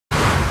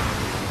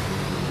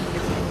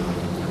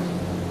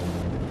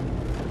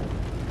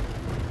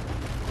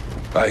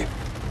Hey,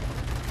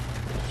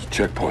 it's a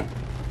checkpoint.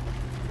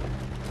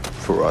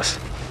 For us.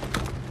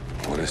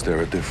 What is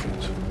there a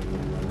difference?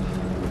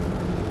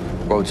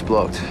 Road's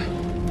blocked.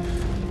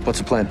 What's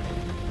the plan?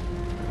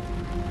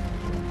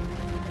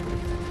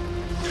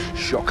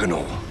 Shock and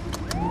all.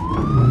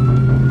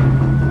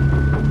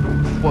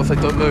 What if they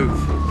don't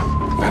move?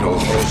 That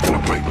old hell's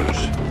gonna break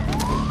loose.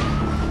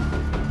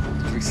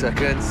 3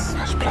 seconds.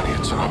 That's plenty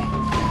of time.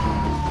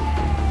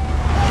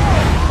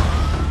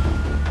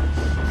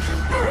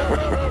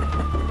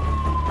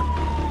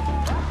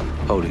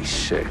 Holy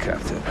shit,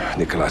 Captain.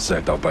 Nicholas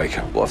said they'll bake.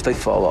 What if they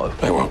follow?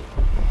 They won't.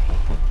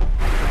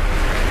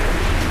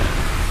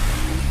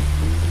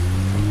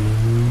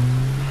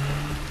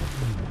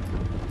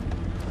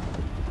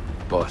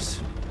 Boss.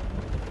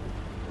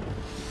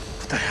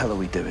 What the hell are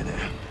we doing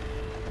here?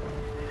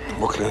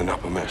 We're cleaning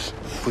up a mess.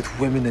 With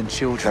women and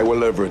children. They were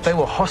leveraged. They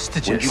were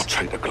hostages. When you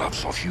take the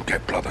gloves off, you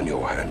get blood on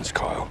your hands,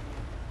 Kyle.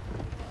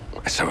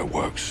 That's how it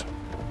works.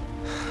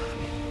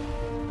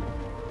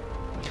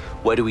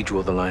 Where do we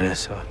draw the line,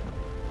 sir?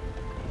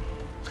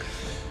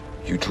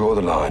 You draw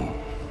the line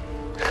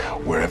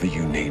wherever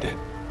you need it,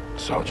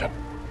 Sergeant.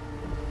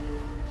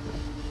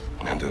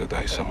 At the end of the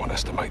day, someone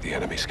has to make the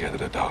enemy scared of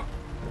the dark.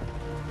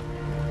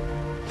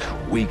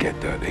 We get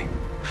dirty,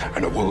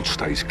 and the world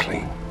stays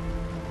clean.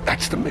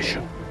 That's the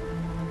mission.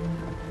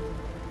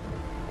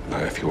 Now,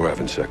 if you're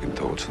having second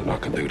thoughts, then I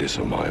can do this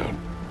on my own.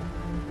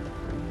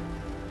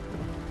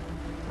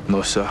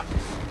 No, sir.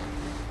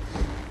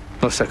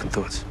 No second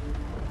thoughts.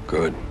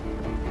 Good.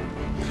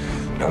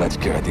 Now let's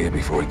get out of here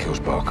before he kills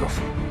Barkov.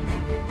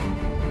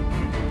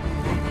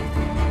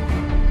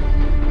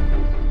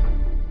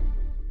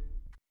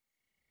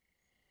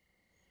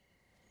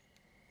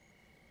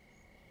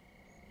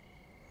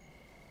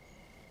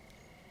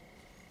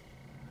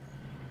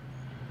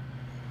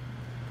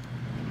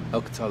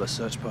 Alcatala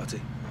search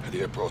party.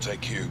 Hadir brought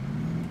AQ.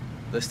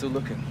 They're still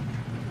looking.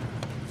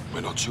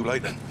 We're not too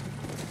late then.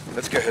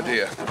 Let's get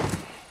Hadir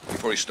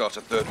before he starts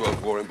a third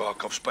world war in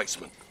Barkov's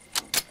basement.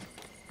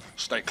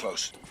 Stay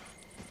close.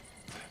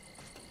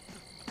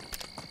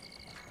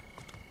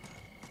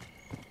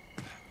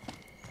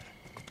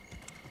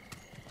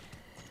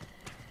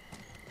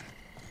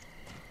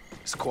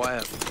 It's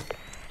quiet.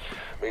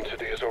 Means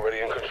Hadir's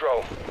already in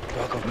control.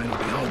 Barkov may not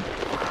be home.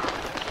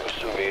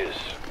 Assume he is.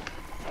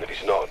 And if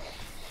he's not,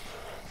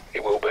 he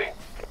will be.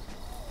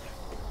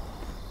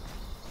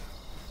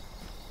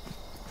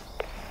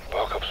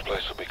 Barkov's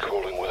place will be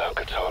crawling with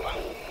Alcatala.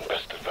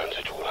 Best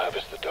advantage we'll have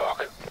is the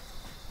dark.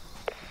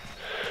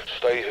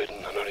 Stay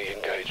hidden and only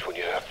engage when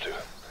you have to.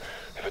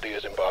 If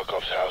Hadir's in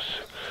Barkov's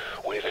house,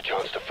 we need a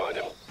chance to find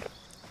him.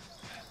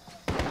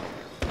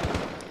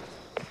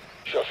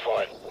 Shots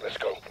fired. Let's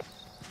go.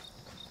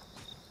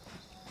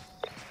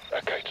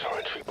 That gate's our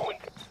entry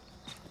point.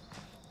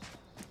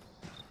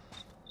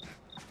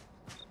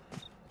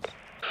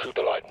 Shoot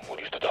the light. We'll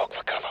use the dark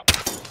for cover.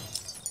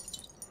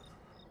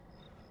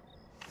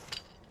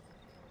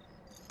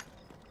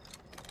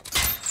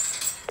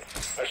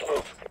 Let's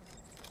move.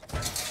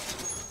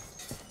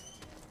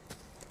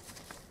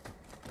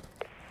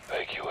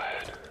 AQ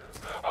ahead.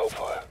 Hold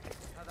fire.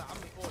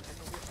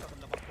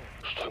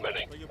 It's too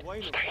many.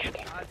 Stay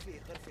hidden.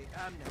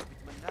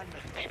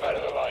 Keep out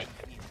of the light.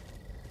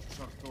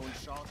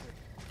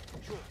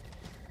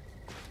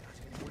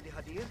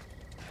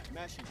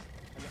 ماشي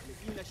هلا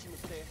لقينا شي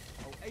مفتاح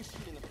او اي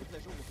شيء لنفوت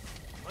لجوا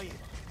طيب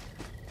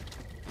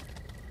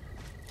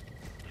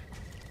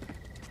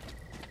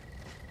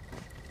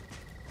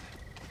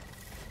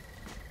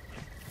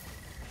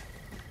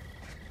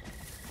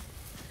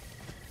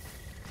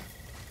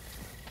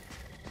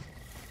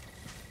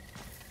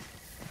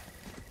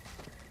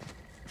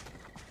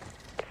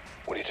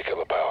We need to kill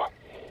the power.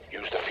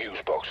 Use the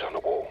fuse box on the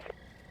wall.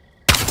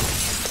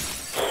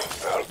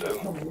 That'll do.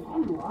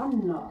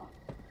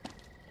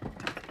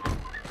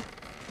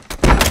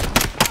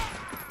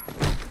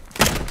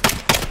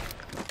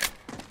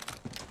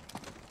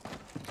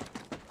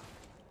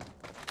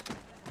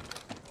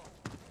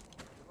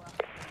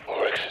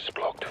 Our exit's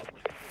blocked.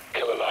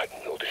 Kill a light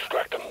and it'll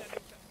distract them.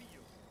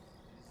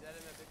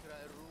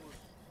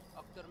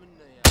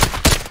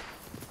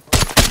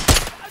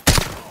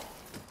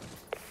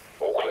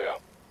 All clear.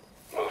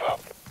 Move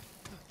up.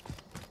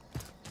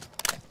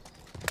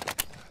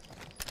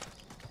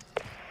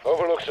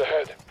 Overlooks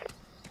ahead.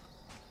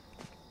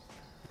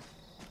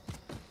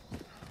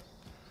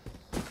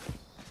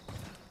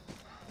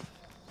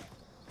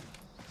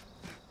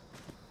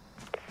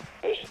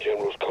 There's the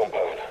General's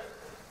compound.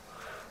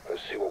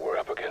 Let's see what we're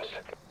up against.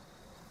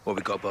 What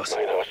we got, boss?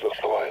 Main house looks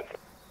quiet.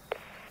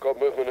 Got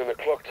movement in the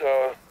clock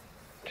tower,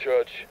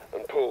 church,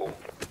 and pool.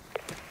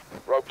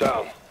 Rope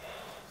down.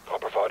 I'll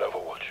provide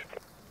overwatch.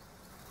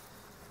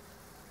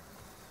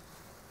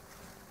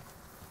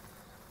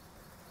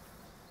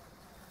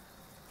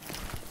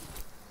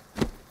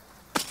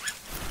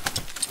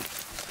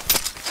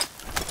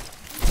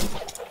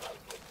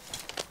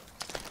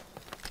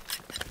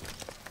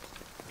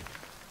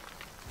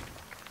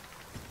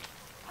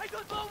 I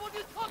don't know what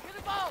you're talking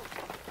about.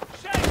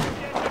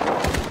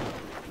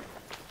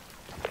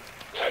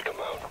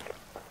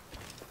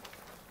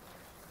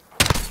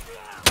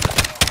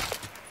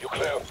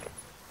 clear.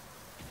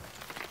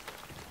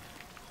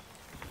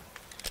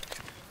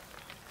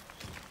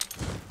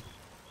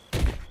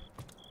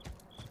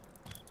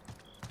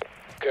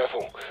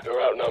 Careful,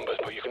 they're outnumbered,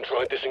 but you can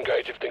try and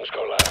disengage if things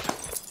go loud.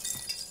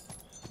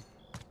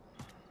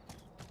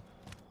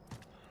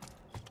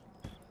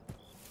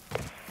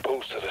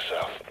 Pulls to the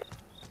south.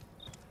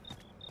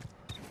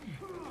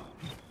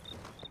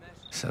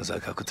 Sounds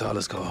like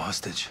Al-Qatala's got a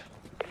hostage.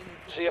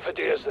 See if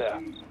Adir's there.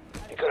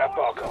 He could have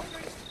Barkov.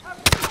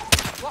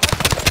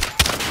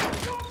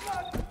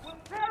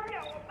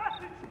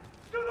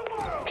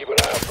 Keep an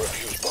eye out for a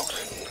fuse box.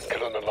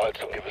 Killing the lights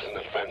will give us an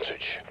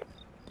advantage.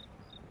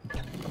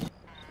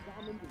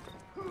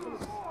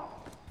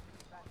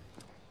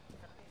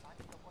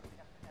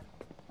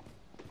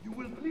 You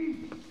will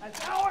bleed as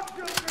our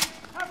children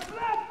have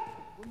bled,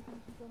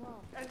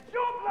 and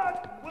your blood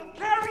will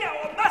carry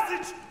our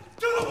message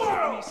to the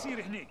world!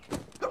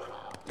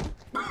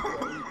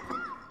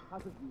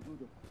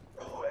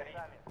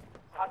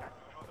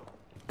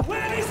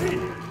 Where is he?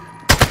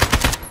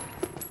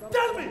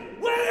 Tell me,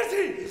 where is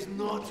he? He's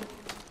not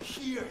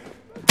here.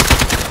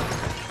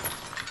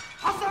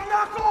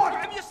 حصرناكم!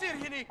 عم يصير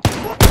هنيك؟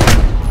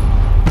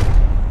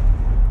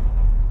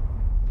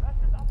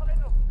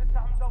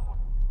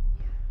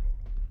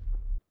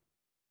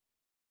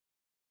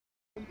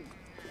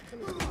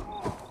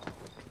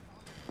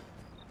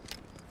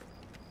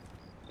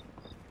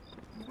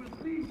 You will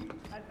bleed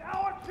as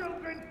our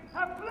children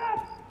have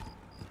bled,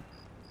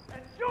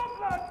 and your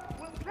blood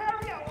will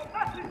carry our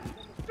message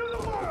to the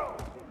world.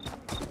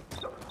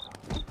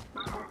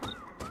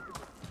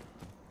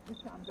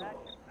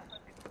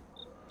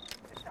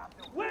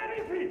 Where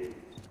is he?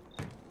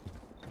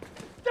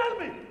 Tell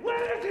me,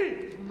 where is he?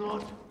 He's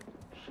not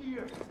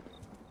here.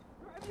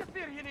 عم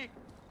يصير هنيك؟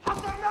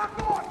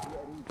 حصرناكم!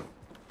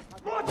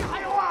 موت يا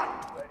حيوان!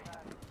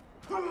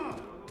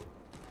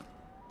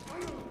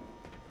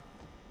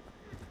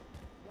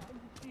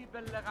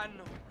 بلغ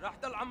عنه، راح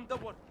ضل عم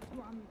دور.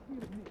 شو عم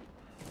يصير هنيك؟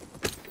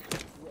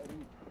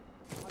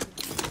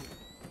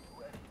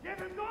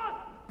 جيب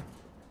النار!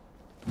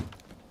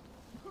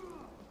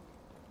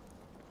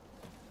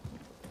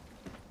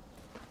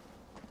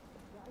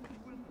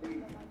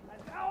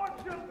 As our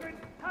children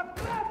have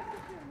bled,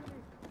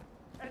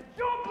 and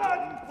your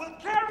blood will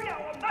carry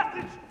our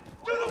message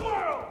to the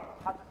world!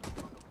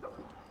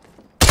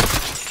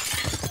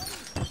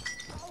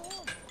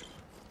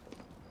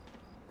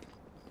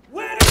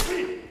 Where is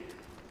he?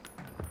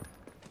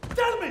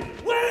 Tell me,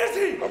 where is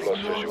he? I've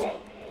lost visual.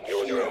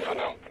 You're on your own for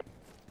now.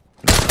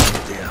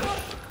 Yeah.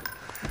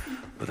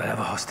 But I have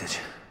a hostage.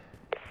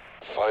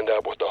 Find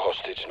out what the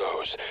hostage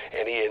knows.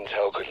 Any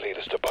intel could lead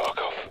us to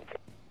Barkov.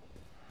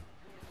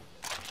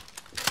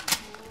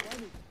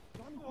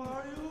 Who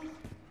are you?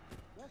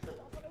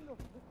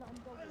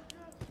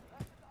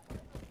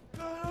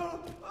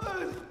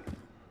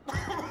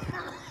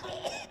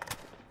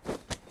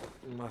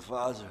 My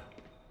father.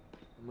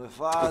 My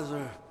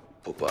father.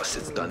 Poor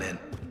bastard's done in.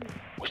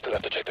 We still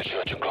have to check the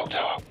church and clock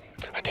tower.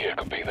 Adir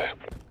could be there.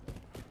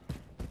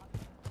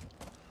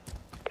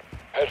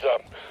 Heads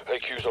up.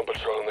 AQ's on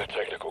patrol and they're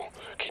technical.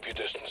 Keep your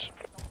distance.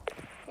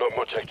 Not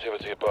much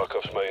activity at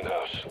Barkov's main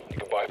house. You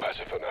can bypass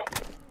it for now.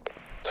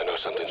 They know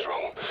something's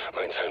wrong.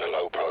 Maintain a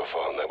low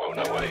profile and they won't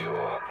know where you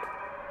are.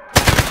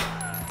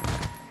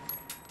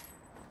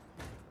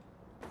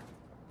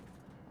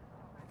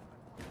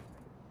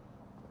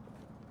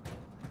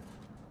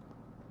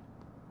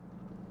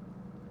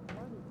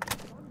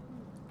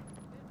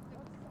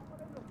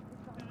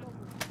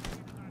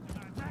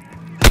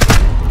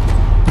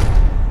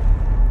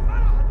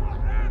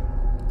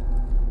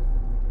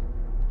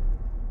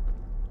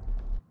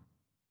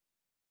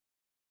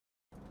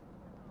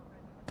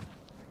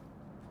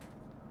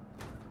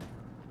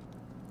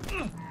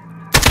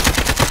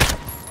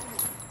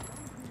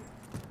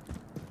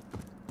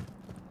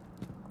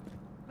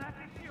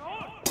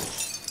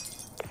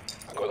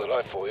 I got the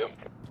light for you.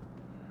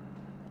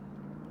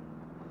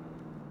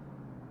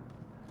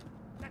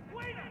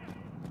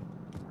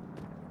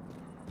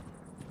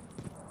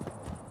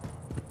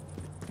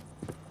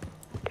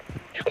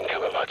 You can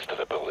kill the lights to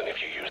the building if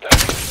you use that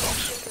fuse box.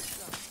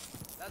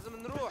 لازم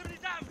نروح.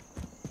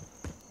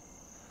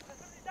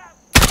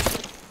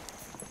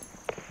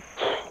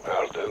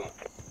 That'll do.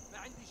 ما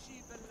عندي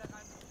شيء بلغ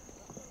عنه.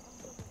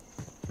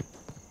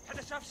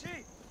 حدا شاف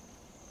شيء؟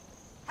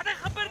 حدا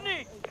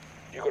يخبرني.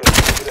 You got to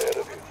take it ahead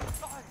of you.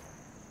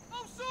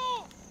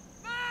 موصول!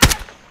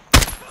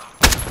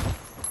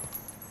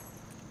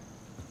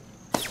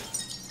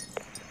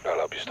 I'll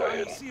help you stay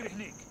hidden. يصير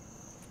هنيك.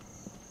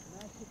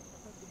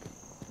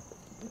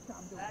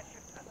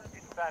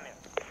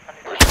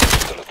 Prisoners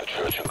still at the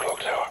church and clock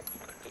tower.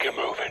 Get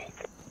moving.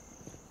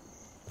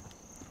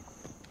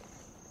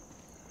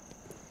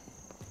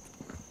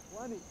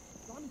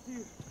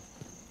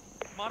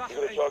 ما راح You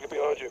got a target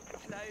behind you.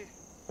 تلاقيه.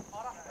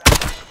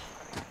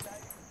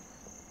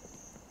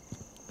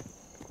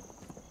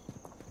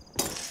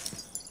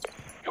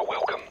 You're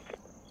welcome.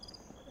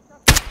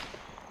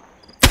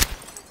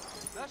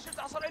 لا شفت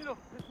عصر له.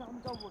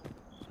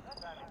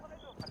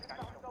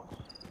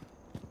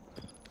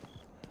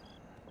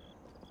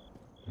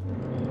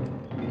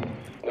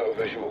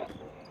 Visual.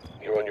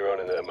 You're on your own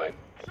in there, mate.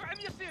 شو عم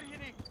يصير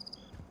هنيك؟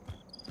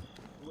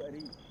 هو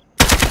قريب.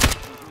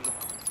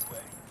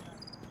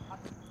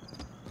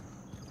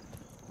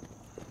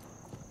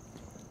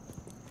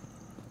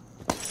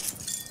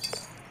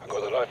 I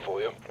got the light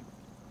for you.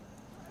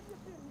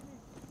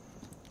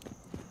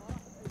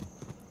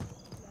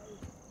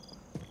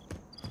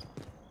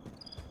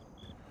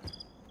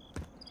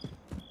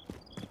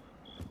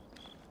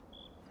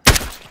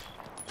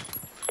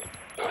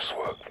 Nice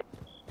work.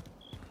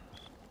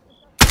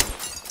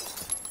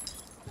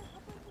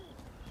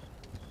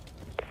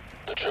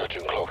 The church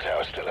and clock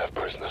tower still have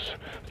prisoners.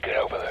 Get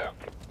over there.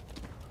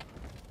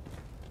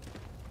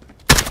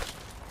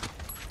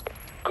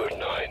 Good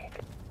night.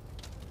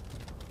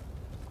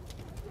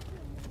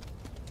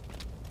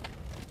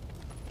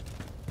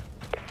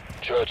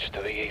 Church to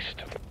the east.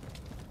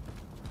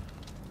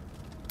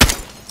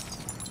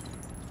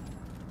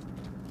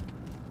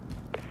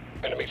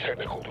 Enemy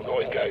technical, do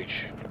not engage.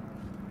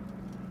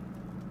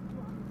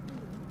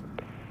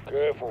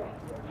 Careful.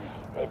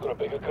 They've got a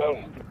bigger gun.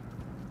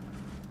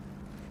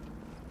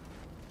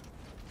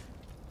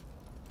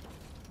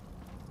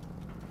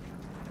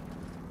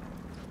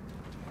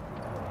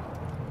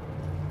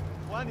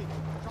 واني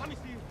شو عم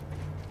يصير؟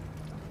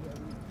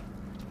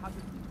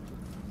 حاسس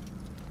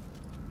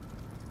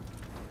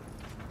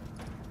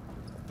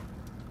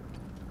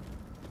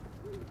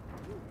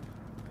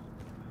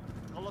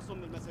خلصوا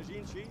من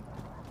المساجين شيء؟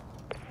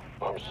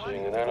 I'm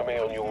seeing an enemy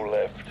on your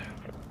left.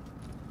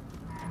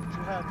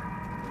 شو هاد؟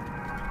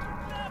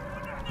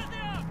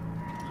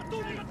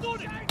 غطوني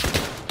غطوني!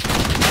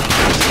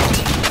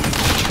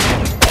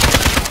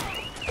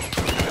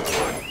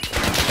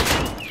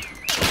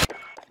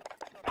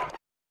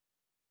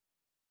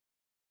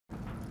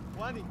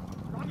 واني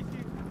شو عم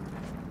يصير؟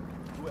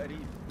 هو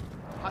قريب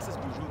حاسس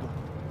بوجوده.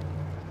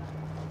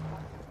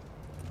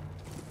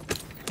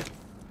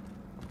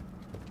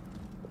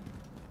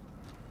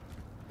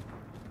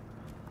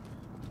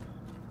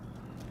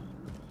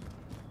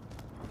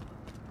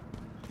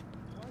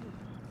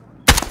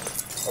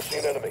 I see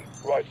an enemy,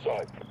 right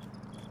side.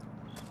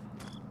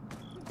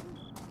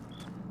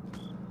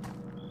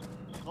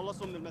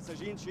 خلصوا من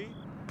المساجين شيء؟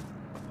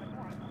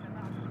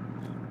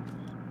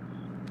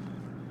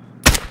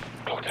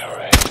 Clock tower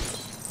ahead.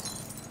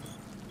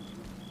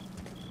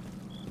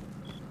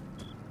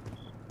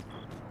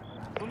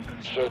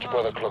 Search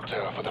by the clock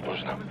tower for the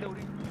prisoner.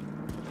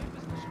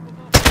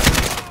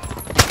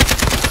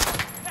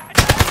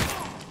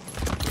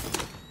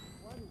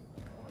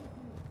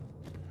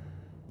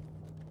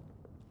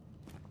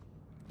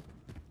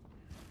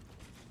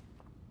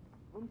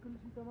 كل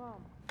شيء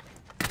تمام.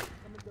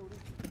 كمل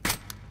دوريتي.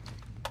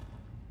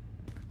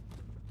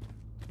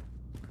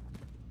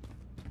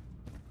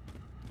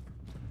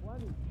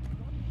 واني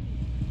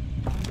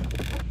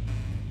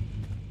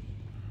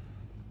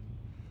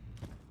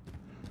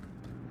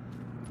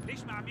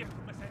ليش ما عم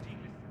يحكوا مساجين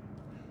لسه؟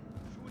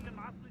 شو اللي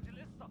معطلج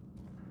القصة؟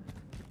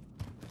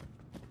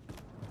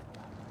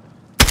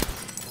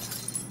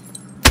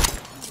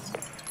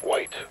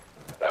 Wait.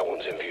 That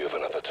one's in view of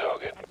another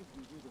target.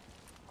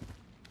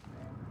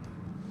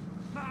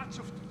 ما عاد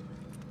شفته.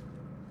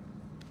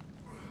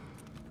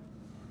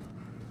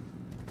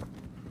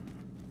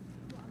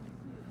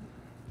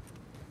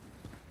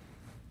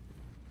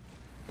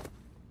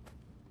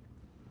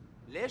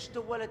 ليش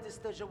دولت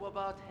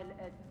استجوابات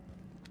هالقد؟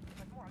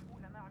 المجموعة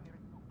الأولى ما عم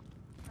يركزوا.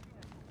 خلينا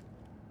نشوف.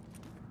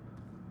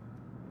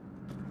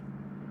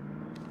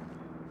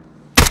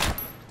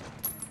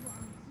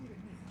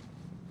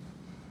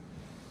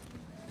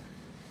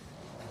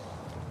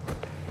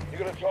 You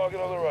got a target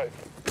on the right.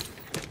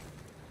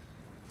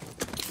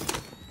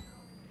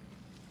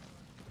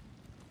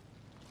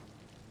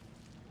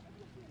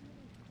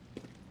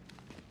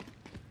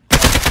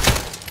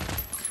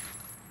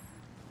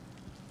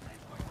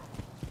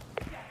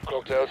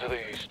 Clock tower to the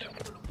east.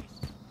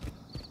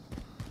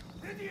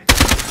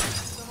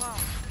 تمام.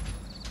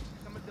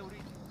 كمل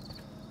دوريتي.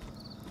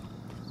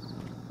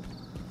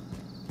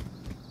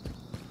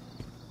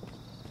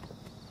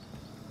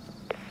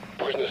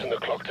 Prisoners in the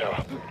clock tower.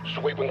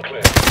 Sweep and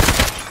clear.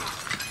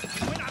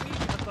 وين عم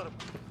يجي هالضرب؟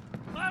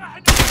 ما راح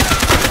نقدر.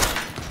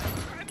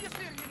 شو عم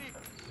يصير هنيك؟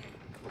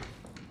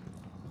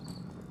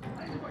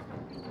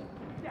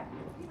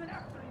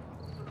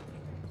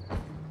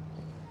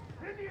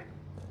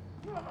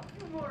 You have a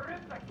few more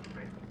ribs I can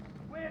break.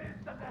 Where is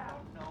the lab? I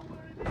don't know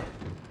where it is.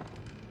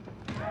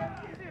 Where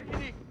is it?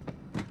 هنيك.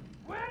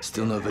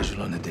 Still no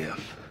visual on the deal.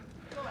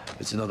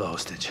 It's another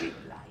hostage.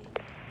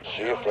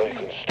 See if they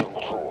can still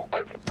talk.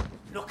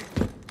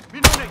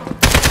 مين هونيك؟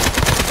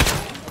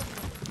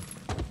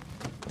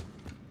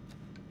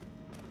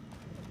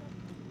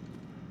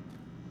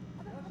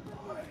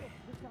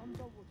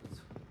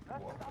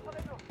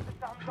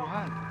 شو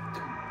هاد؟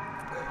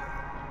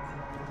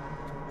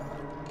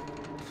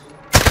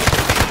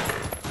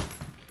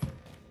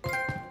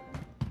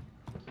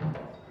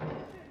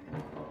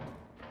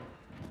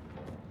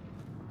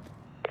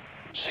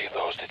 See if the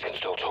hostage can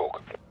still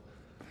talk.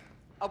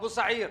 أبو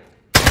سعير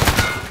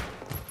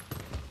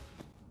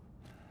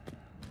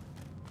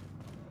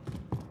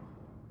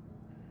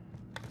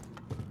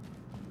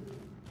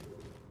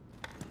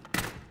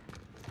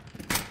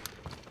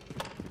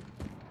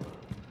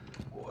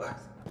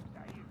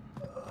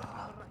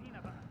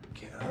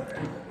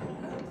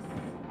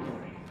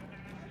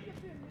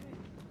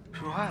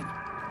شو هاد؟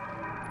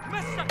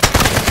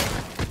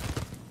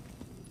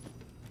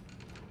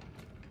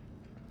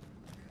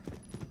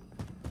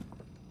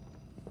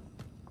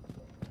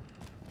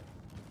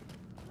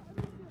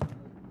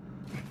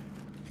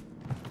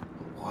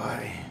 Why?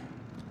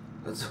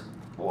 That's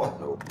what?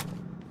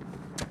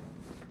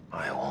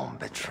 I won't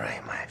betray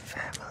my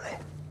family.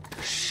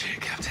 Shit,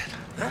 Captain.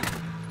 Huh?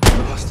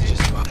 The hostages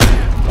are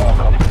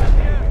Barkov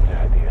came into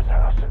Hadia's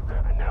house,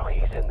 and now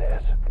he's in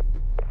theirs.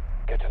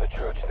 Get to the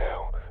church now.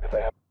 If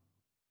they have...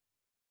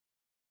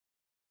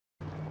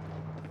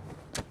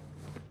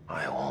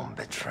 I won't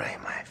betray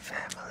my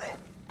family.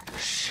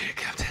 Shit,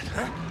 Captain.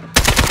 Huh?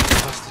 The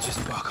hostages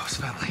are Barkov's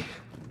family.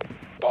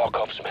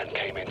 Barkov's men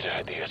came into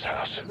Hadia's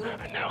house,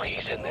 and now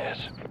he's in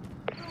theirs.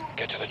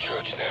 Get to the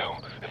church now.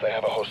 If they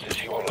have a hostage,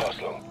 he won't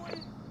last long.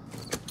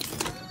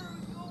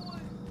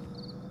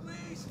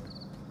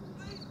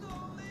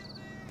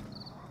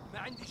 ما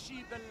عندي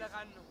شيء بلغ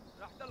عنه.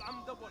 راح ضل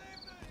عم دور.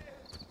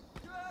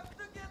 You have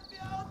to get me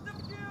out of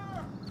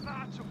here.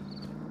 اسمعتوا.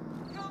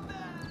 Come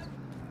back,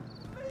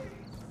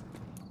 please.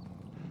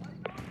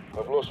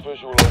 I've lost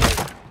visual on you.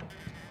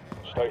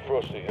 Stay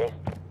frosty, yeah?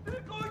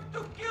 They're going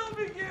to kill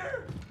me here.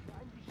 ما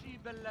عندي شيء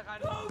بلغ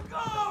عنه. Don't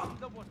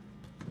go.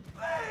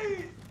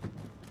 Please.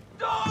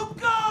 Don't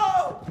go.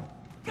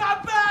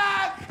 Come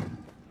back.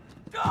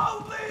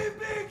 Don't leave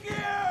me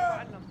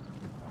here.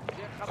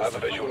 I have a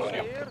visual on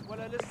you.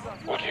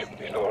 Watch him,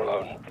 he's not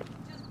alone.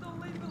 Just don't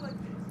leave me like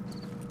this.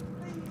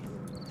 Please.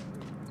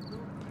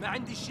 ما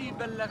عندي شيء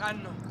بلغ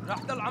عنه. راح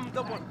ضل عم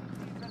دور.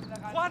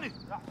 اخواني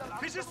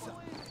في جثة.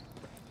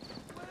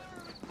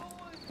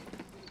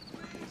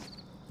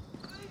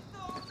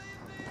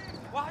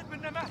 واحد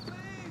منا مات.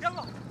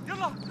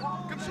 يلا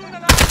كبسونا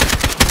الآن.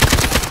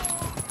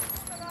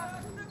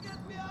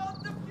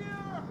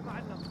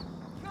 معلم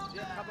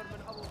جاء خبر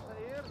من أبو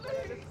خير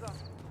لسه.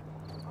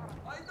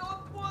 I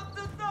don't want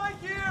to die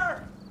here.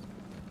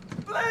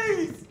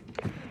 Please.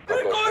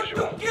 They're going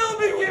to kill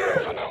me here.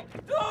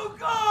 Don't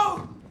go.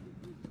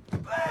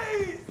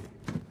 Please.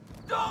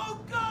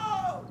 Don't go.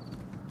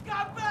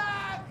 Come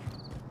back.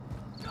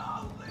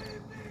 Don't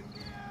leave me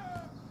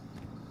here.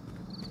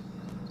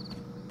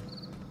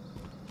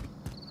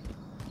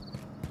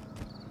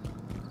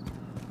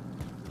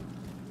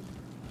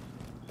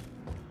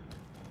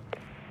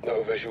 No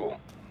visual.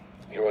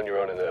 You're on your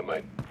own in there,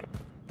 mate.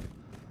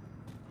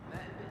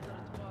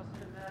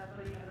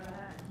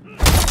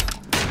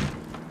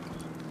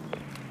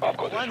 I've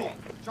got visual.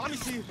 شو عم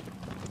يصير؟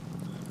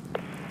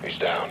 He's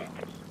down.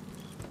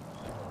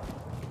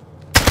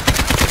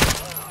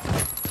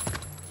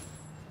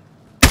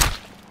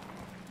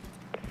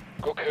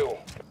 Good kill.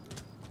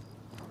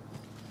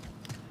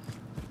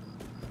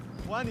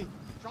 اخواني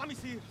شو عم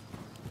يصير؟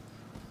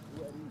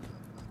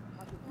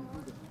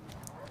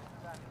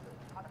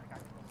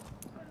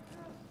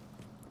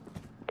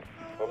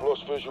 I've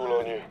lost visual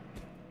on you.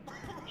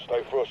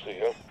 Stay frosty,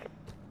 yeah?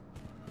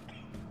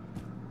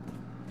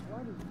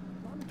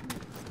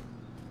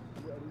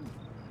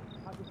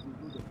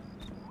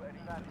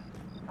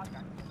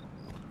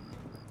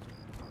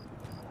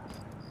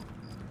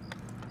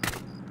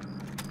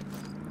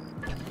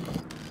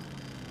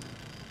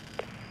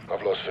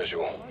 I've lost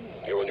visual.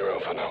 You're on your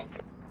own for now.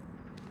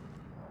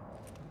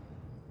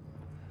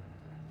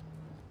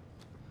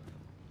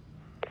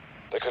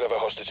 They could have a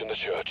hostage in the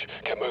church.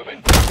 Get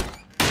moving.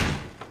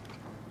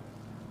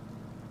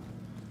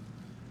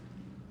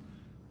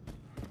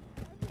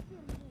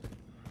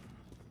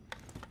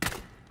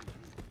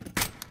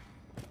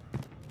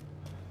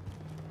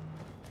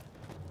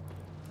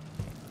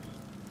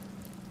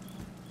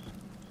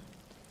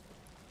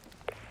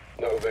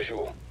 No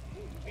visual.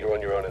 You're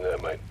on your own in there,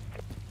 mate.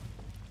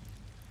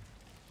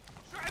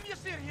 شو عم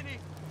يصير هني؟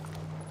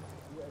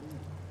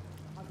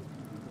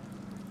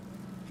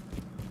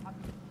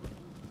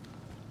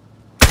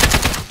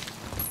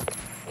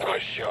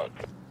 Nice shot.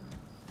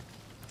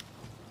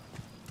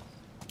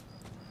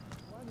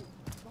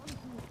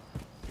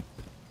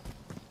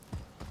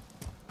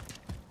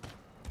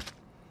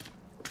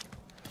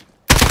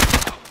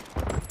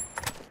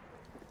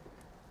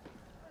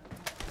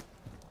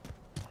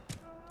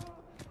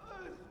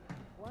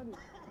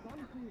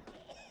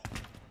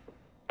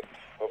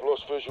 I've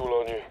lost visual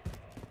on you.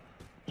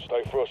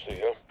 Stay frosty,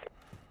 yeah?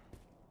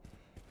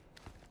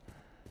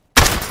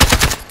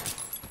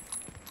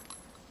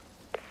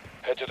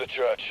 Head to the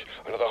church.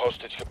 Another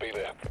hostage could be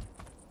there.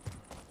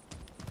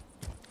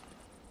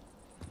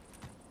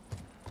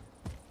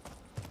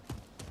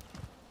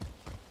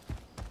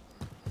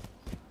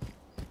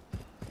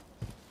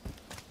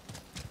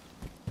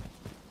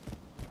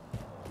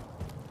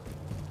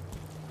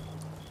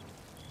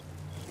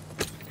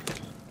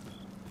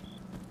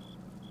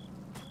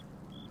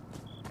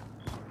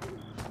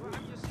 شو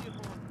عم يصير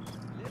هون؟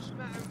 ليش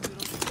ما عم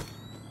يرد؟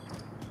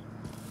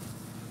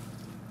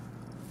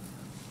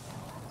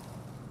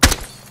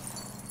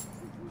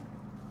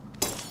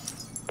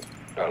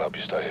 I'll help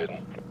you stay hidden.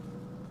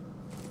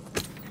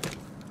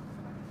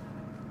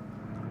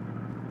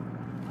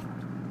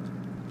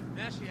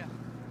 ماشية.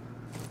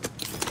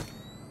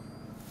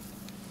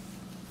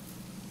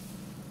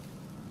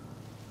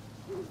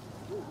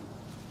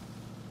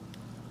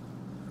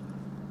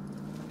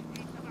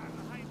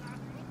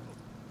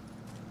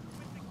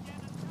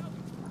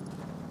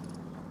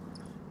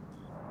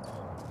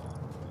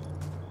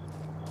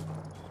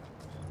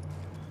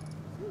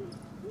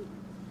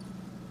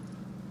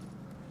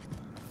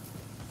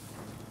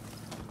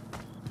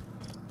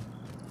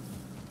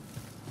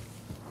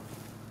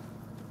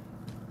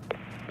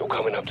 You're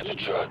coming up to the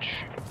church.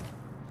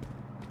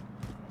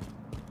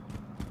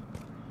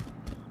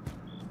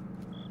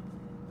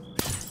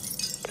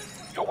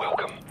 You're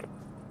welcome.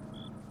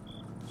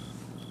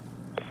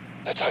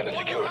 Lieutenant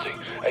Security,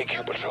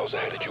 AQ patrols are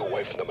headed your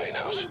way from the main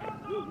house.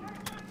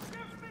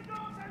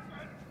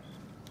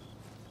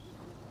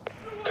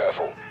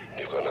 Careful,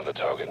 you've got another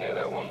target near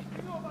that one.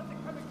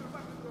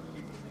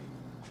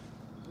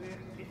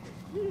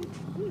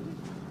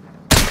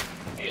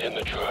 He's in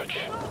the church.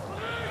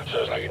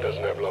 Sounds like he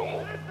doesn't have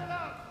long.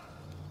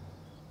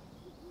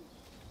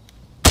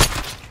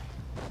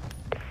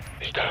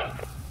 He's down.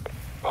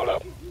 Hold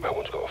up, that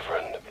one's got a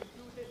friend.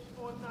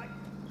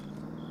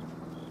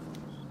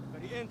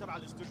 فريقين تبع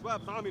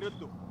الاستجواب عم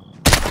يردوا.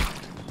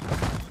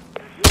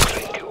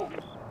 Clean kill.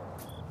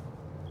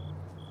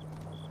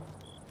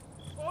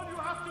 All you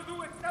have to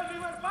do is tell me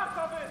where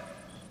Barkov is.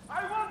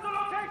 I want the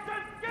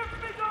location. Give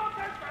me the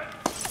location.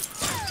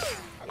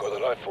 I got the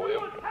light for you.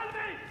 Tell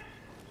me.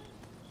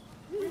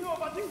 We know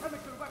about the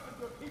chemical weapons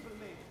your people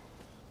made.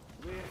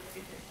 Where is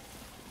it?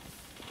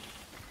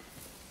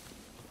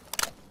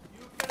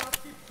 You cannot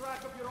keep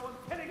track of your own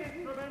killing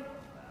instrument.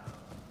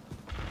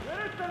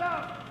 Where is the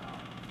lab?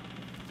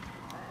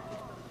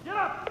 Get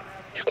up!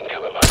 You can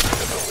kill a light in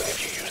the building if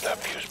you use that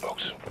fuse box.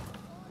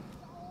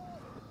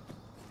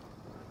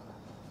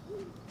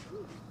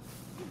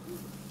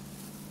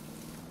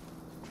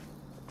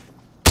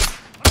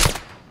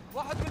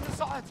 واحد منهم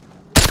صعد.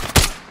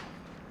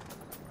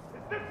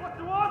 Is this what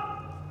you want?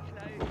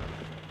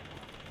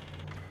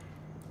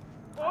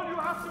 All you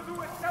have to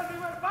do is tell me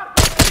where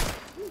Barkov is.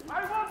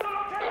 I want the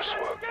location. Nice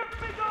work. Give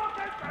me the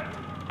location.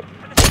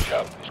 Watch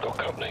out, he's got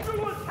company.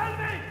 You will tell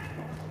me.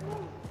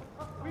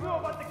 We know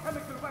about the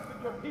chemical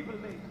weapons your people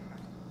made.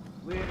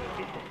 Where is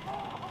it?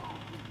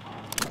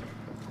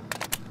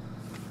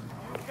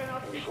 You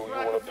cannot keep Sure you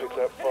track wanna of your pick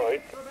that own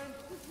fight? instrument.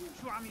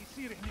 شو عم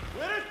يصير هنا؟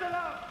 Where is the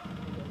lab?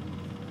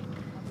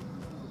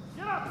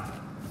 Get up!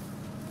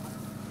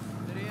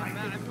 دريان I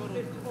ما can عم do برد.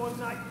 this all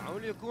night.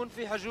 معقول يكون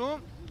في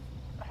هجوم؟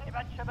 احنا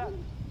بعد الشباب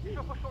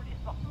يشوفوا شو اللي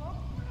يصلح.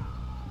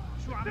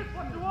 شو عم Is this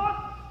what you want?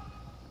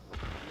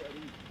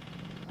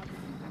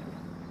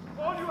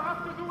 All you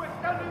have to do is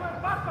tell me where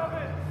Barkov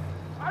is.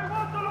 I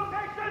want the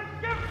location.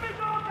 Give me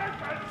the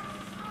location.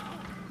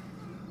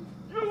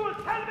 You will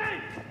tell me.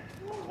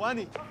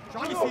 واني شو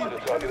عم You know يصير؟ what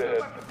the chemical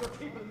weapons your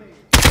people made.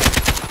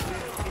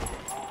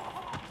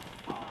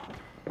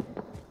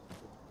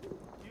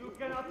 You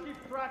cannot keep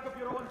track of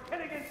your own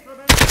killing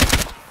instruments.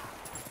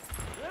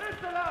 Where is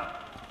the lab?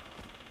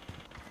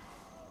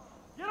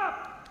 Get up!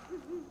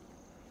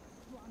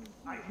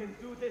 I can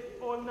do this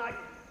all night.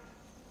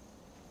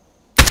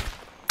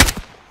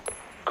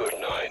 Good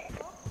night.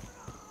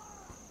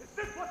 Is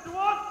this what you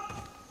want?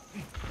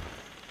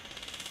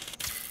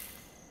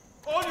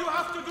 All you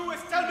have to do is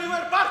tell me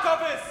where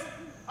Barkov is.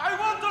 I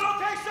want the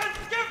location.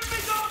 Give me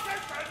the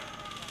location.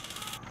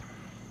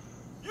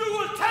 You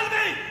will tell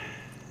me.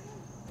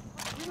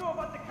 You know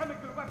about the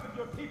chemical weapons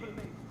your people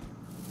made.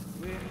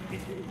 Where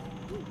is it?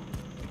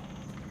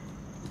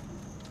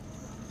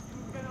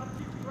 You cannot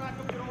keep track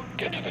of your own.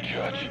 Get to the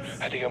church.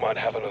 I think I might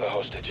have another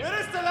hostage. Where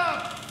is the lab?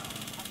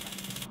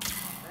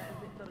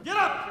 Get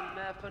up!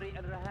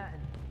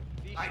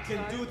 I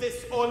can do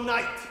this all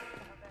night.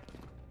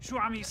 شو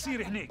عم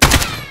يصير هناك؟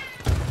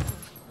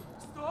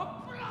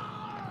 Stop!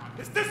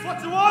 Is this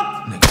what you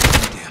want?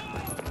 Negative idea.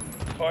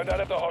 Find out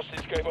if the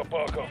hostage gave up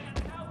Barkov.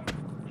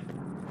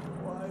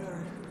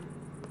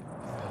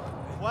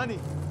 واني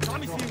شو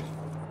عم يصير؟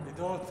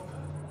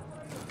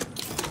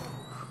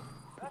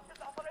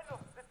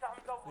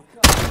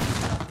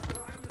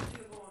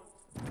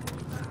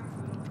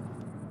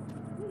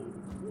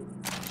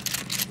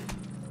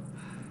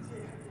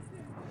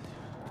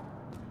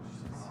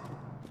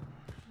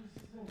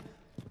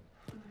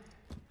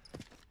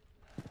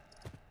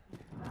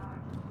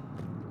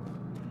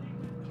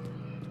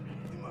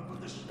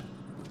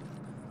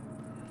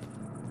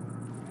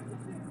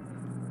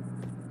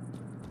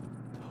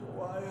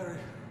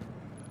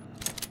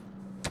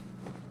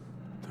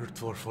 Third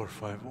floor,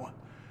 451.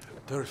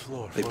 Third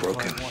floor, They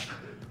broke him. 451.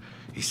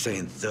 He's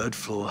saying third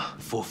floor,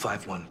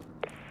 451.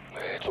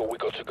 It's all we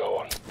got to go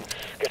on.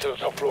 Get to the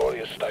top floor of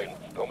the estate.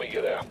 I'll meet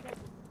you there.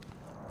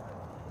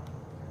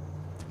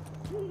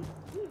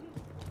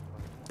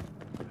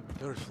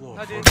 Third floor,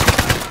 هادي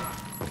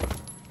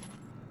 451.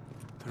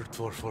 Third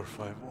floor,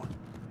 451.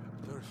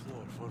 Third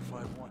floor,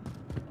 451.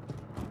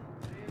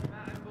 ما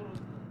عم برد.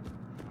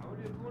 معقول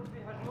يكون في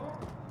هجوم؟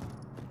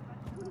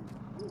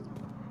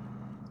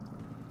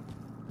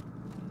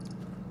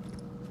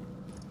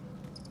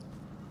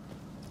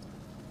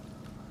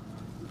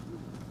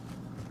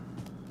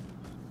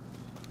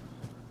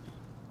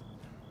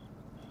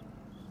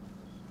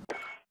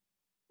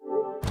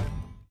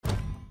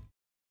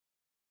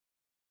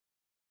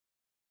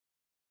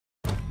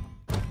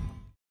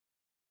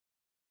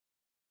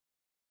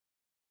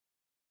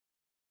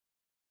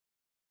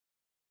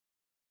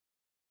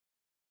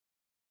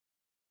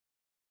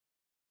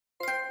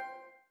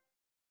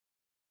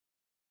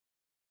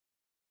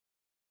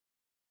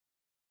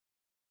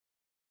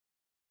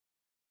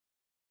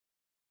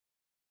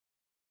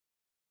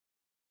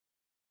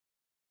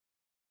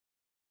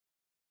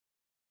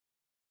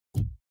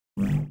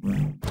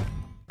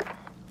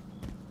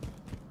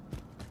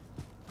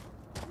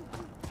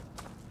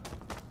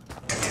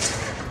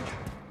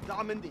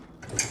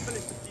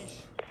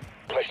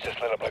 Place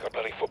just lit up like a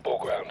bloody football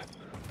ground.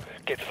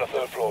 Get to the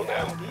 3rd floor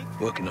now.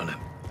 Working on him.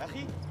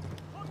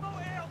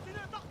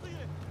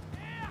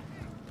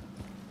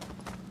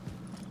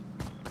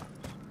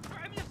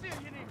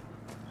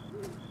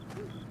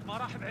 ما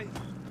راح بعيد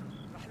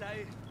راح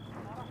لاقيه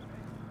ما راح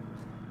بعيد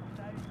راح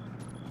لاقيه.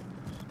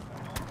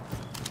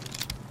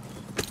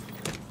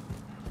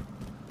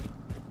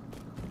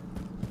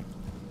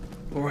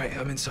 All right,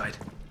 I'm inside.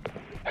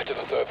 Head to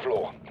the 3rd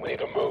floor. We need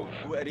to move.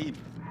 وقريب.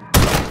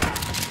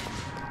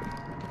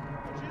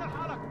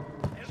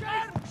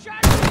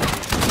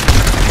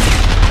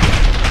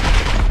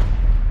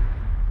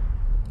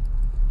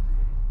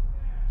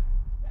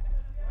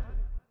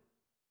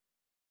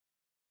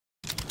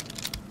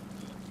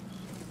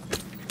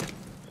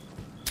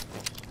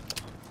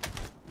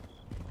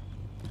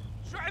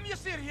 شو عم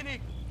يصير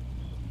هنيك؟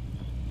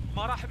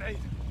 ما راح بعيد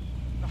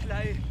راح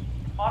لاقيه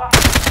ما راح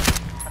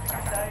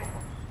راح لاقيه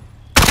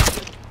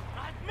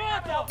راح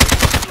تموت.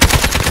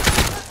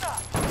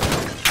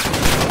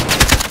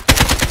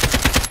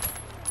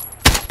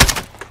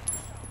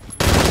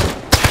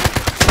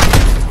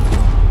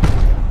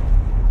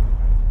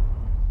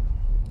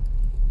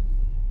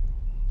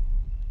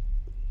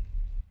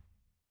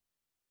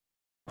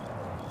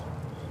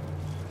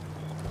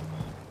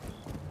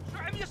 شو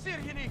عم يصير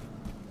هنيك؟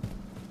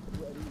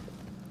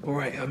 All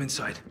right, I'm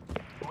inside.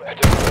 Head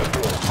to the 3rd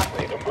floor. We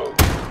need to move.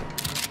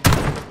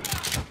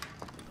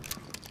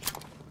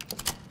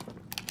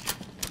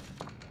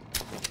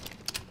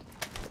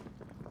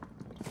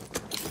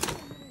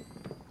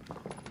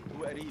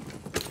 وقريب.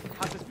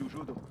 حاسس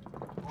بوجوده.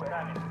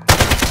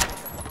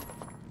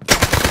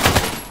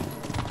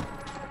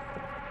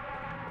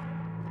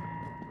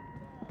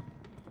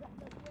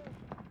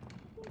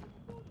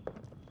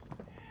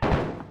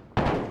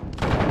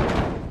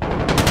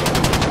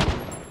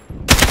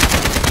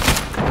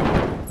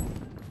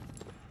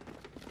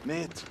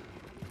 مات.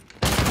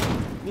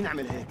 مين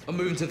عمل هيك؟ I'm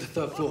moving to the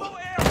 3rd floor.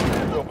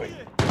 Robbie.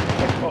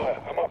 Take fire.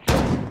 I'm up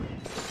front.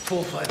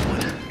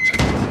 451.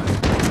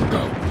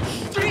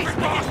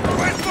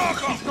 Where's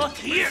Markov? He's not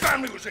here. His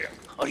family was here.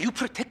 Are you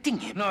protecting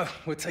him? No,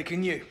 we're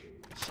taking you.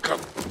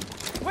 Come.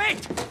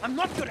 Wait! I'm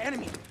not your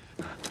enemy.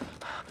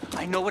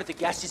 I know where the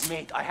gas is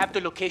made. I have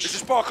the location.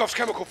 This is Barkov's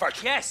chemical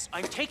factory. Yes,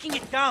 I'm taking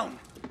it down.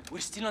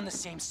 We're still on the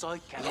same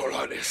side, Captain. Not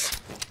like this.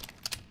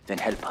 Then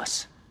help us.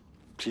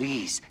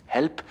 Please,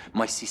 help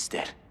my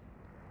sister.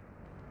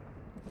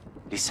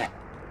 Listen.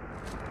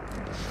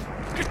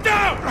 Get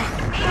down!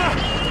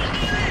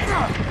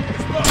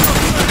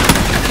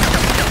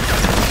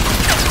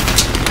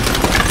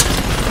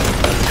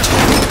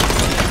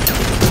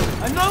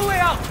 A no way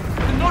out!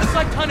 The north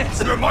side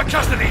tunnels! You're in my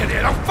custody in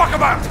here. Don't fuck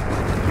about!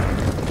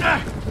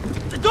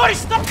 The door is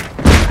stuck!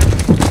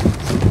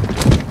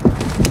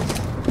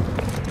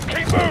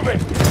 Keep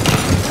moving!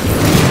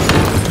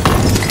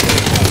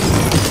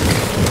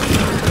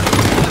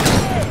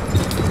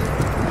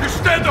 You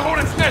stand the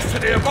hornet's nest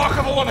in here.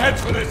 Barkov will want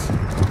heads for this.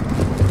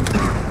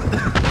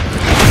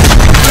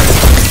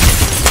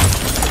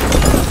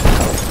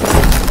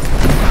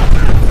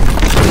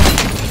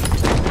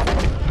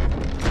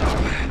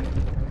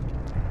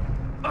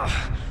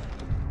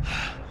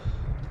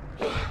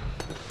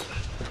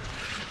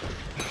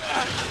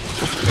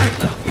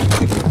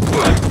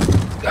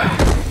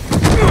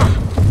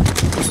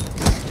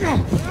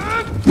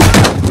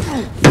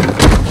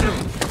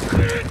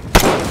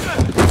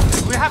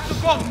 We have to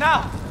go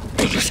now!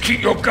 Just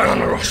keep your gun on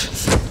the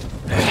Russians.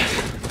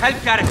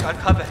 Help Garrett, I'll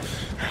cover.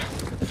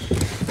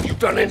 You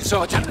done in,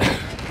 Sergeant?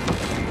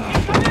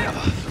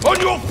 On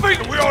your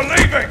feet, we are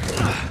leaving!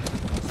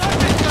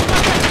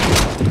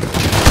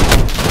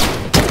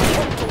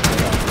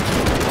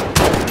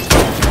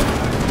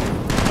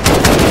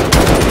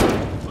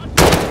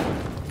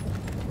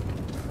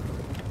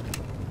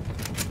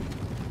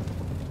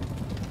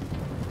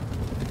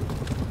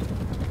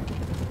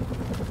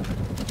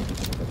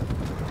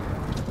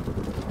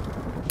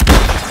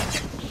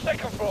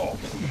 Second floor.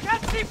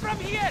 Can't see from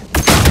here!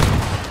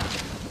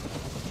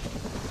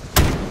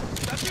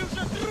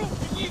 Забился труп,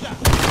 гнида!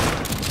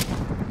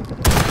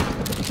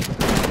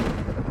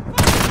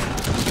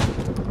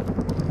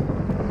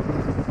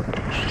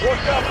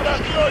 Watch out for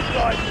that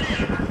searchlight!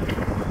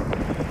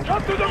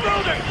 Come to the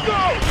building!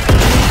 Go!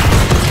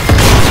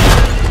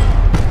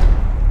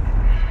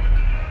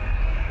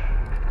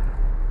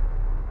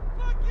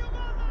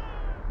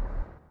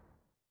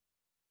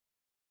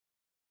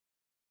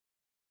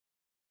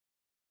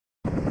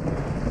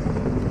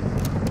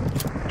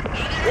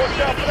 Watch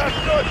out for that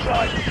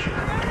searchlight!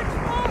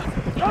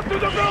 Come to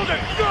the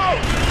building! Go!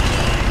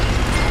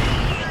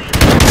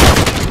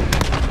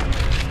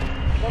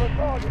 Got a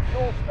target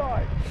north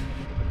side.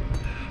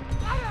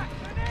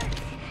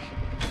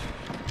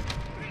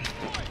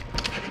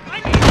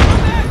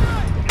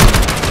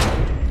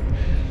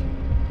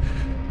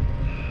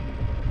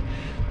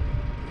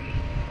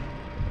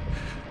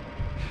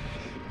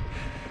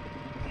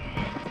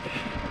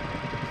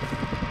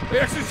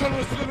 The exit tunnel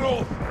is to the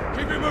north.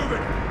 Keep it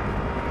moving.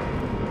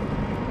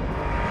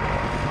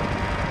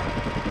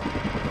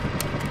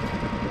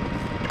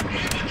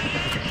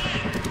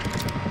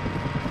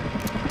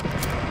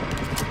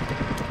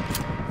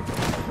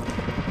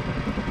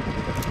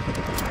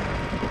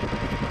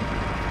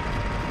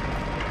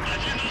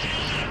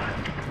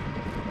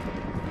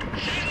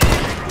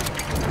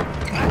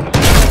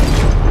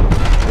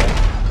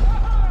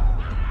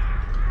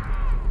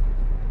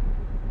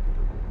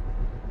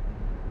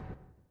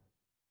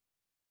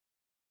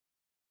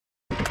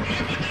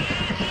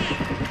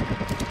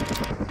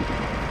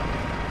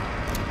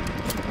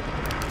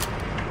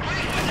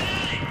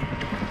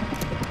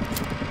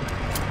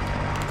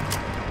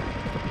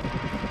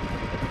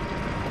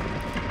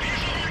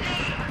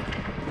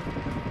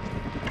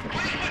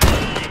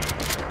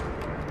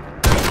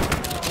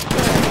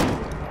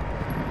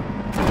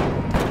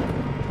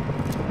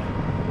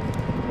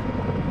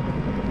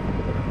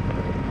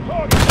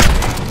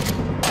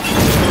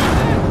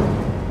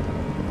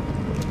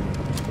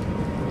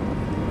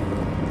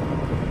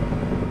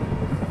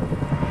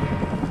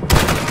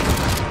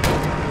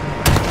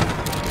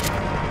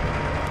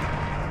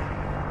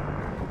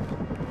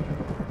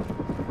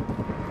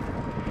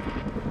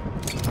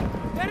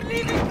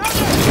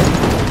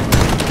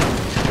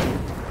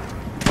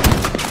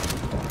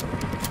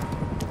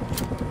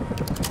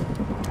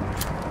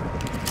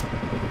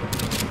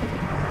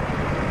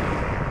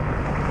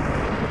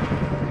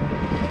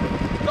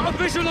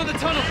 Visual on the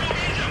tunnel!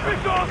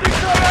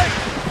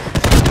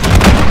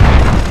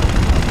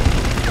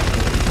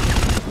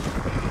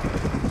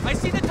 I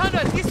see the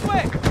tunnel! This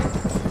way!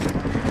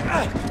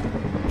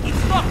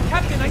 It's locked,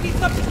 Captain! I need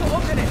something to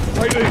open it!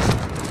 Take these.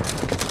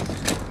 It's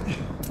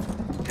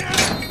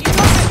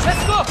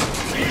open!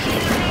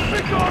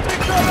 Let's go!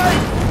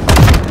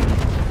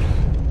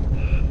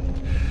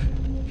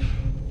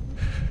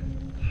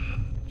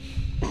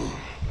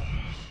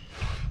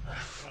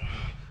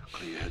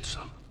 Clear your head,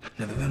 son.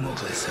 Never been more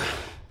clear, sir.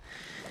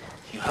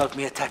 You helped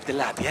me attack the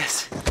lab,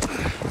 yes?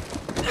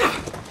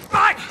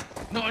 Right!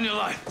 Not on your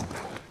life.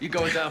 You're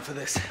going down for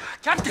this.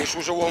 Captain! This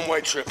was a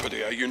one-way trip,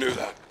 Padilla. You knew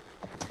that.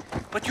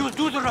 But you'll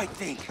do the right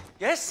thing,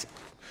 yes?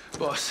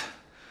 Boss,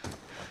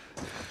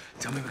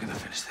 tell me we're gonna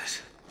finish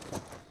this.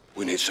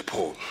 We need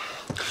support.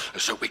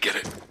 Let's hope we get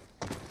it.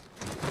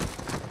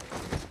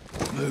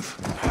 Move.